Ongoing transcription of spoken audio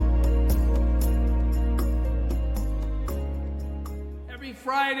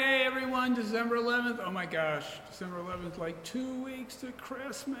Friday, everyone, December 11th. Oh my gosh, December 11th, like 2 weeks to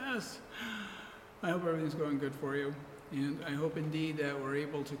Christmas. I hope everything's going good for you. And I hope indeed that we're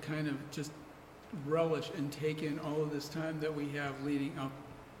able to kind of just relish and take in all of this time that we have leading up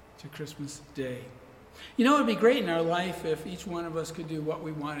to Christmas Day. You know, it would be great in our life if each one of us could do what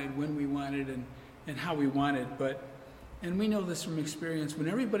we wanted, when we wanted, and how we wanted. And we know this from experience, when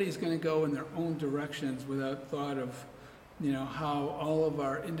everybody's going to go in their own directions without thought of, you know, how all of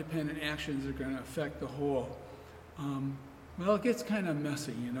our independent actions are going to affect the whole, well, it gets kind of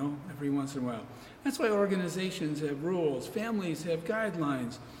messy, you know, every once in a while. That's why organizations have rules, families have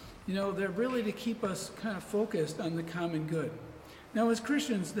guidelines. You know, they're really to keep us kind of focused on the common good. Now, as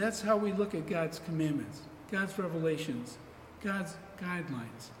Christians, that's how we look at God's commandments, God's revelations, God's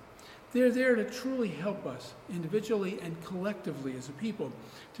guidelines. They're there to truly help us, individually and collectively as a people,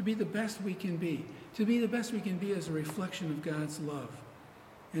 to be the best we can be, as a reflection of God's love,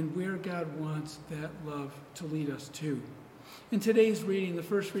 and where God wants that love to lead us to. In today's reading, the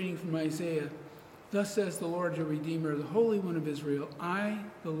first reading from Isaiah, "Thus says the Lord your Redeemer, the Holy One of Israel, I,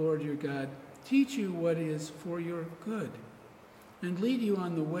 the Lord your God, teach you what is for your good, and lead you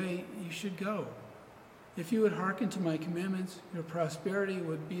on the way you should go. If you would hearken to my commandments, your prosperity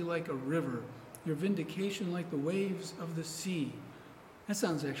would be like a river, your vindication like the waves of the sea." That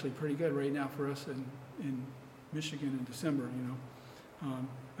sounds actually pretty good right now for us in Michigan in December, you know.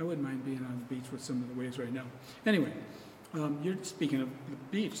 I wouldn't mind being on the beach with some of the waves right now. Anyway, you're speaking of the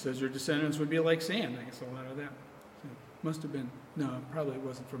beach, says your descendants would be like sand. I guess a lot of that must have been, no, probably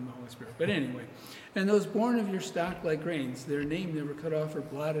wasn't from the Holy Spirit. But anyway, "And those born of your stock like grains, their name never cut off or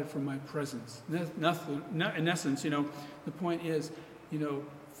blotted from my presence." In essence, you know, the point is, you know,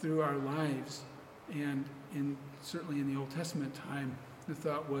 through our lives, and certainly in the Old Testament time, the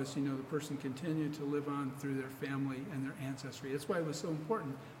thought was, you know, the person continued to live on through their family and their ancestry. That's why it was so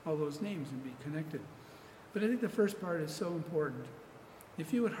important, all those names, and be connected. But I think the first part is so important.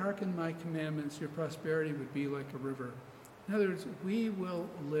 If you would hearken my commandments, your prosperity would be like a river. In other words, we will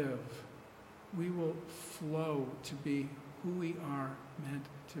live, we will flow to be who we are meant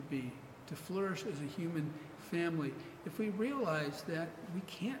to be, to flourish as a human family. If we realize that we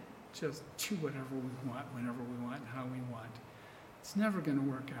can't just do whatever we want, whenever we want, and how we want, it's never going to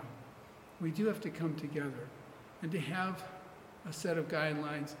work out. We do have to come together and to have a set of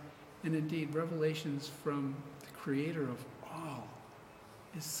guidelines, and indeed revelations from the Creator of all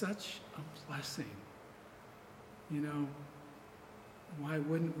is such a blessing. You know, why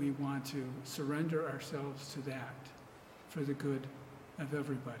wouldn't we want to surrender ourselves to that for the good of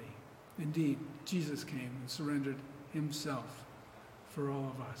everybody? Indeed, Jesus came and surrendered himself for all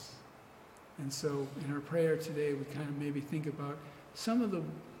of us. And so in our prayer today, we kind of maybe think about some of the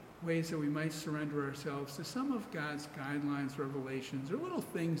ways that we might surrender ourselves to some of God's guidelines, revelations, or little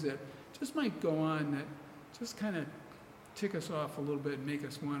things that just might go on that just kind of tick us off a little bit and make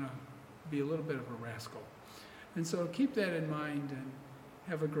us want to be a little bit of a rascal. And so keep that in mind and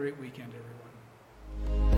have a great weekend, everyone.